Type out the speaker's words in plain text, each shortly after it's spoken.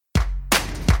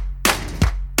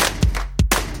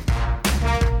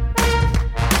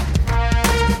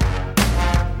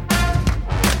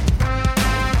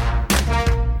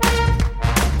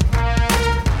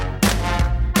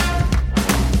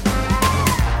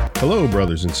Hello,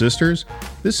 brothers and sisters.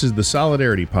 This is the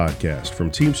Solidarity Podcast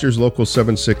from Teamsters Local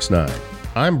 769.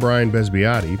 I'm Brian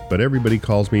Besbiati, but everybody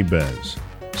calls me Bez.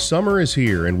 Summer is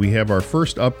here, and we have our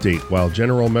first update while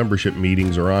general membership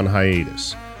meetings are on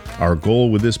hiatus. Our goal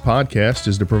with this podcast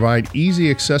is to provide easy,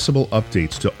 accessible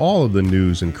updates to all of the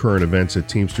news and current events at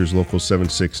Teamsters Local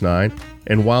 769,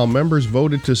 and while members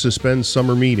voted to suspend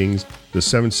summer meetings, the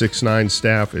 769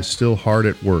 staff is still hard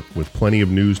at work with plenty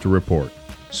of news to report.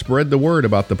 Spread the word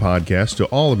about the podcast to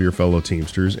all of your fellow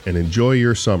Teamsters and enjoy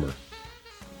your summer.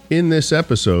 In this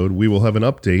episode, we will have an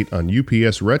update on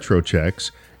UPS retro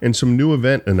checks and some new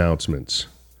event announcements.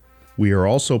 We are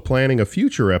also planning a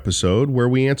future episode where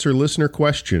we answer listener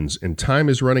questions, and time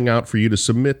is running out for you to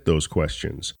submit those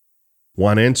questions.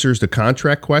 Want answers to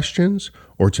contract questions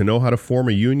or to know how to form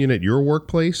a union at your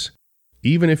workplace?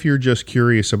 Even if you're just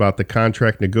curious about the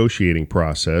contract negotiating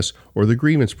process or the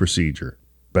grievance procedure,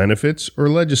 benefits or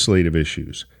legislative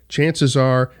issues, chances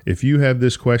are, if you have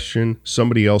this question,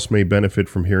 somebody else may benefit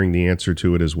from hearing the answer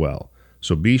to it as well.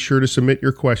 So be sure to submit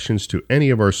your questions to any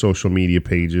of our social media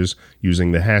pages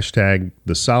using the hashtag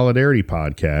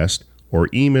 #TheSolidarityPodcast or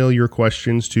email your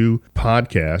questions to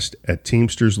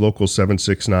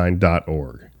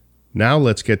podcast@teamsterslocal769.org. Now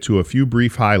let's get to a few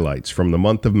brief highlights from the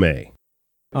month of May.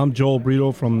 I'm Joel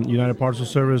Brito from United Parcel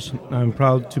Service. I'm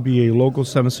proud to be a local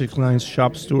 769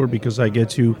 shop steward because I get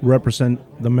to represent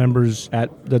the members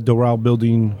at the Doral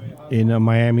building in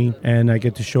Miami, and I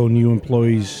get to show new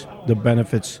employees the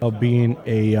benefits of being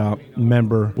a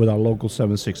member with our local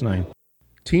 769.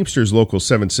 Teamsters Local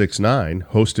 769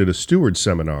 hosted a steward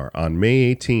seminar on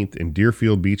May 18th in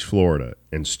Deerfield Beach, Florida,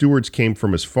 and stewards came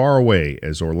from as far away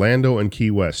as Orlando and Key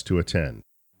West to attend.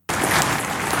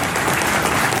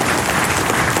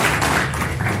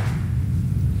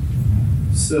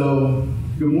 So,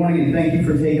 good morning and thank you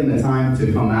for taking the time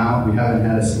to come out. We haven't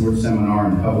had a steward seminar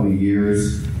in a couple of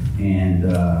years, and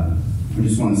I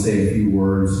just want to say a few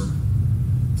words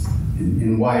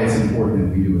and why it's important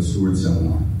that we do a steward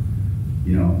seminar.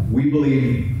 You know, we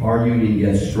believe our union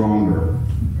gets stronger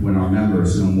when our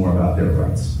members know more about their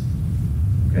rights.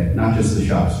 Okay, not just the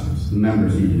shop stewards. The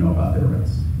members need to know about their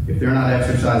rights. If they're not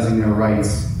exercising their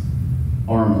rights,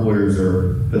 our employers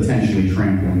are potentially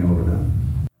trampling over them.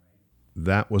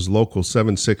 That was Local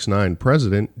 769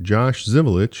 President Josh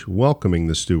Zivelich welcoming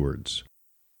the stewards.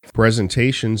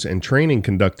 Presentations and training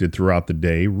conducted throughout the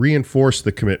day reinforced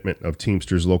the commitment of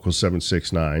Teamsters Local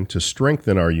 769 to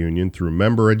strengthen our union through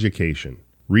member education.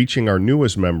 Reaching our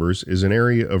newest members is an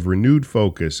area of renewed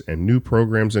focus, and new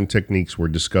programs and techniques were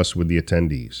discussed with the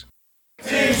attendees.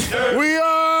 Teamsters! We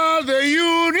are the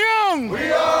union!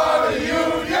 We are the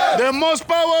union! The most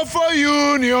powerful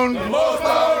union! The most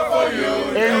powerful union!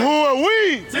 And who are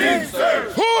we?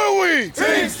 Teamsters! Who are we?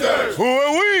 Teamsters! Who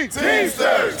are we?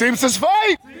 Teamsters! Teamsters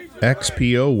fight!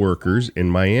 XPO workers in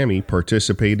Miami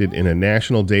participated in a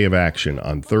national day of action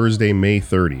on Thursday, May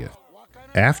 30th.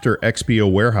 After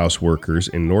XPO warehouse workers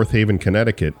in North Haven,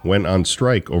 Connecticut went on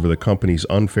strike over the company's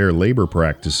unfair labor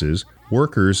practices,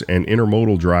 workers and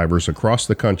intermodal drivers across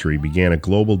the country began a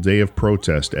global day of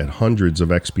protest at hundreds of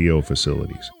XPO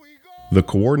facilities. The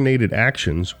coordinated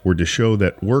actions were to show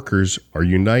that workers are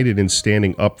united in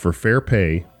standing up for fair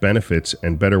pay, benefits,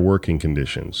 and better working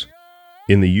conditions.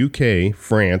 In the UK,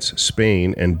 France,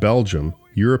 Spain, and Belgium,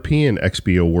 European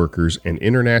XPO workers and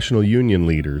international union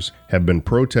leaders have been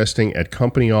protesting at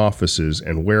company offices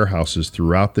and warehouses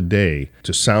throughout the day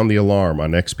to sound the alarm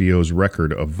on XPO's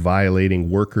record of violating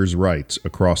workers' rights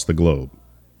across the globe.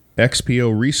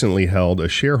 XPO recently held a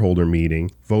shareholder meeting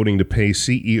voting to pay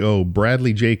CEO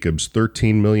Bradley Jacobs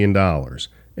 $13 million,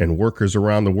 and workers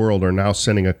around the world are now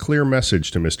sending a clear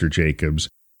message to Mr. Jacobs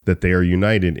that they are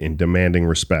united in demanding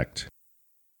respect.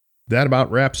 That about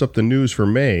wraps up the news for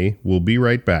May. We'll be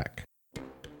right back.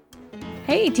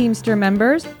 Hey Teamster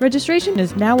members, registration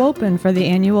is now open for the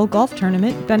annual golf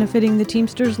tournament benefiting the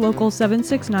Teamsters Local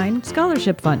 769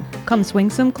 Scholarship Fund. Come swing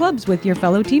some clubs with your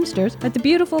fellow Teamsters at the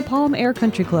beautiful Palm Air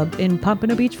Country Club in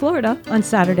Pompano Beach, Florida on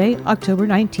Saturday, October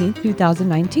 19,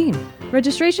 2019.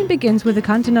 Registration begins with a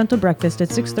continental breakfast at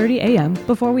 6:30 a.m.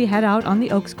 before we head out on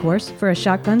the Oaks course for a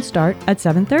shotgun start at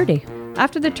 7:30.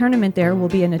 After the tournament, there will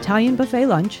be an Italian buffet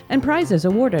lunch and prizes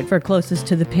awarded for closest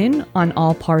to the pin on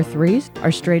all par 3s,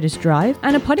 our straightest drive,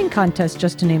 and a putting contest,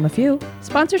 just to name a few.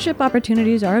 Sponsorship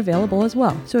opportunities are available as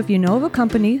well, so if you know of a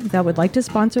company that would like to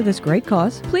sponsor this great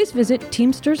cause, please visit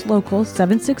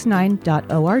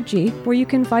teamsterslocal769.org, where you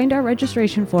can find our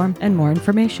registration form and more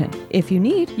information. If you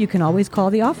need, you can always call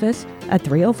the office at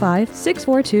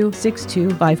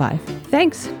 305-642-6255.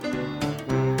 Thanks!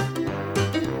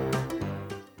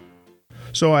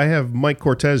 So I have Mike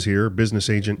Cortez here, business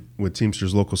agent with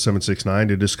Teamsters Local 769,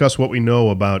 to discuss what we know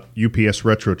about UPS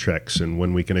retro checks and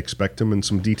when we can expect them and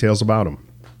some details about them.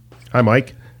 Hi,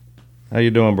 Mike. How you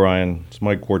doing, Brian? It's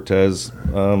Mike Cortez.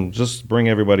 Just bring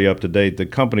everybody up to date. The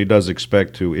company does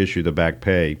expect to issue the back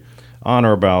pay on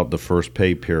or about the first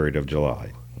pay period of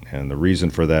July. And the reason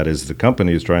for that is the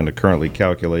company is trying to currently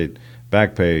calculate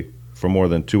back pay for more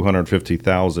than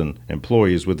 250,000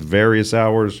 employees with various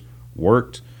hours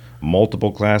worked,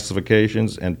 multiple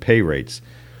classifications, and pay rates.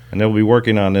 And they'll be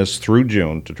working on this through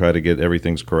June to try to get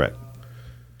everything's correct.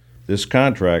 This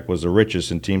contract was the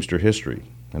richest in Teamster history,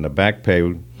 and the back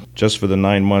pay just for the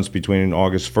 9 months between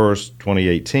August 1st,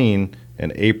 2018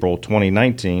 and April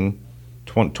 2019,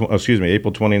 April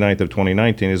 29th of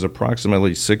 2019 is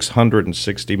approximately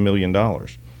 $660 million.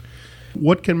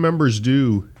 What can members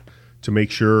do to make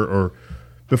sure, or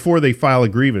before they file a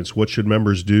grievance, what should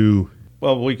members do?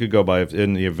 Well, we could go by,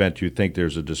 in the event you think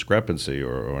there's a discrepancy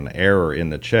or an error in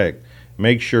the check,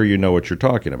 make sure you know what you're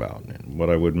talking about. And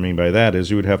what I would mean by that is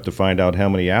you would have to find out how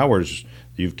many hours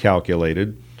you've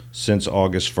calculated since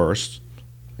August 1st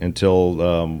until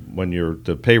when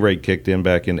the pay rate kicked in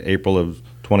back in April of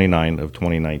 29 of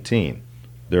 2019.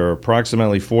 There are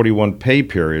approximately 41 pay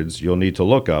periods you'll need to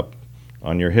look up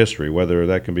on your history, whether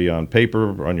that can be on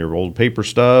paper, on your old paper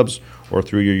stubs, or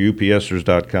through your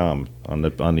upsers.com on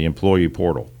the employee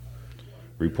portal.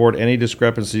 Report any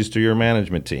discrepancies to your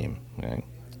management team. Okay?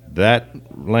 That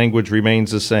language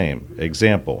remains the same.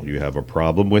 Example, you have a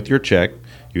problem with your check,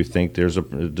 you think there's a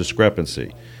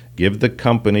discrepancy. Give the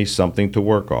company something to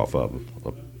work off of.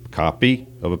 A copy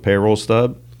of a payroll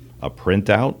stub, a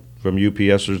printout from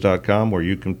upsers.com where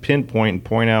you can pinpoint and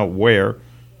point out where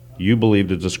you believe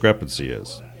the discrepancy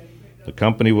is. The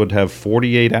company would have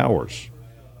 48 hours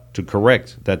to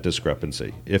correct that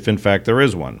discrepancy, if in fact there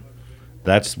is one.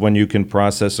 That's when you can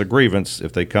process a grievance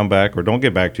if they come back or don't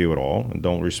get back to you at all and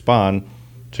don't respond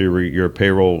to your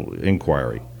payroll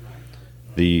inquiry.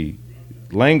 The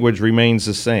language remains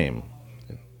the same.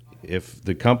 If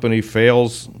the company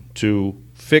fails to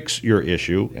fix your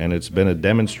issue and it's been a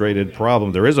demonstrated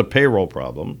problem, there is a payroll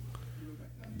problem,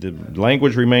 the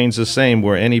language remains the same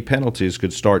where any penalties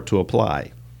could start to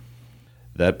apply.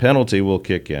 That penalty will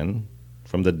kick in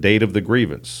from the date of the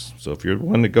grievance. So if you're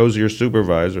one that goes to your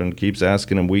supervisor and keeps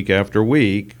asking them week after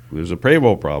week, there's a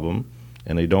payroll problem,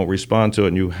 and they don't respond to it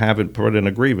and you haven't put in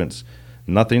a grievance,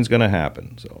 nothing's going to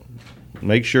happen. So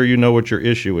make sure you know what your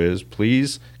issue is.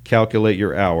 Please calculate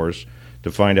your hours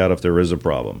to find out if there is a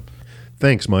problem.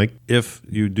 Thanks, Mike. If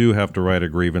you do have to write a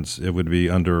grievance, it would be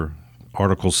under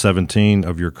Article 17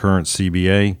 of your current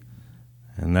CBA,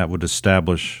 and that would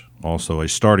establish also a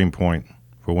starting point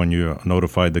for when you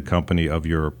notified the company of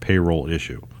your payroll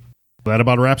issue. That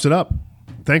about wraps it up.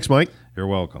 Thanks, Mike. You're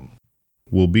welcome.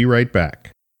 We'll be right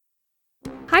back.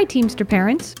 Hi, Teamster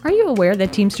parents. Are you aware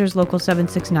that Teamsters Local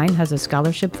 769 has a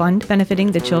scholarship fund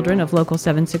benefiting the children of Local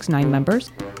 769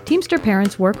 members? Teamster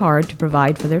parents work hard to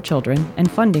provide for their children, and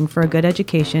funding for a good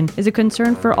education is a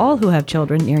concern for all who have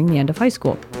children nearing the end of high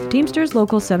school. Teamsters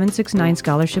Local 769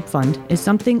 Scholarship Fund is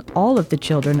something all of the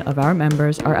children of our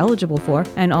members are eligible for,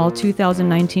 and all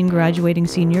 2019 graduating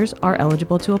seniors are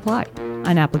eligible to apply.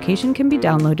 An application can be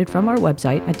downloaded from our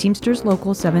website at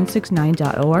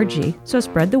teamsterslocal769.org, so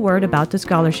spread the word about the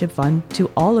scholarship fund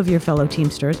to all of your fellow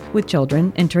Teamsters with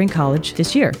children entering college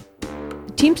this year.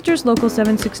 The Teamsters Local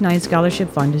 769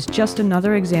 Scholarship Fund is just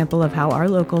another example of how our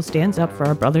local stands up for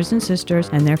our brothers and sisters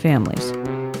and their families.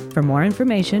 For more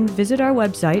information, visit our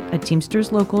website at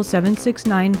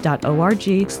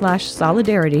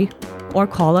teamsterslocal769.org/solidarity or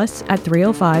call us at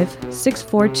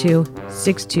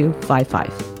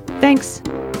 305-642-6255. Thanks.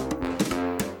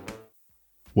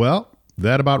 Well,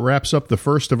 that about wraps up the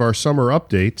first of our summer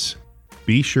updates.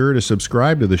 Be sure to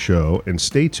subscribe to the show and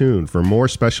stay tuned for more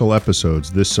special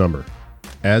episodes this summer.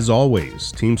 As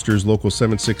always, Teamsters Local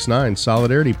 769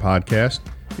 Solidarity Podcast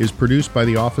is produced by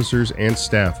the officers and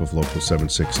staff of Local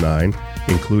 769,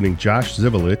 including Josh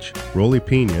Zivelich, Rolly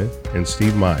Pina, and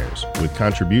Steve Myers, with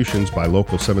contributions by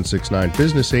Local 769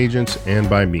 business agents and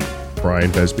by me,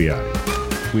 Brian Besbiotti.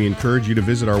 We encourage you to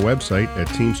visit our website at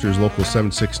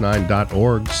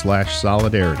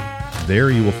teamsterslocal769.org/solidarity. There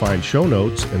you will find show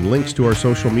notes and links to our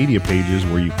social media pages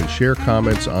where you can share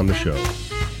comments on the show.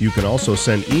 You can also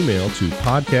send email to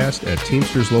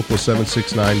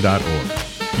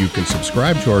podcast@teamsterslocal769.org. You can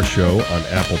subscribe to our show on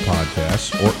Apple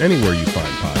Podcasts or anywhere you find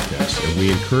podcasts, and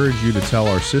we encourage you to tell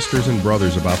our sisters and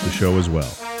brothers about the show as well.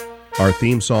 Our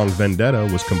theme song, Vendetta,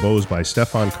 was composed by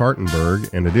Stefan Kartenberg,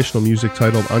 and additional music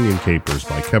titled Onion Capers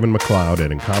by Kevin MacLeod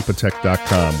at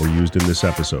Incompetech.com were used in this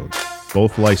episode,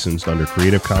 both licensed under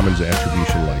Creative Commons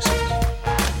Attribution License.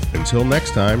 Until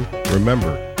next time,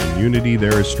 remember, in unity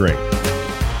there is strength.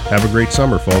 Have a great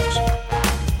summer, folks.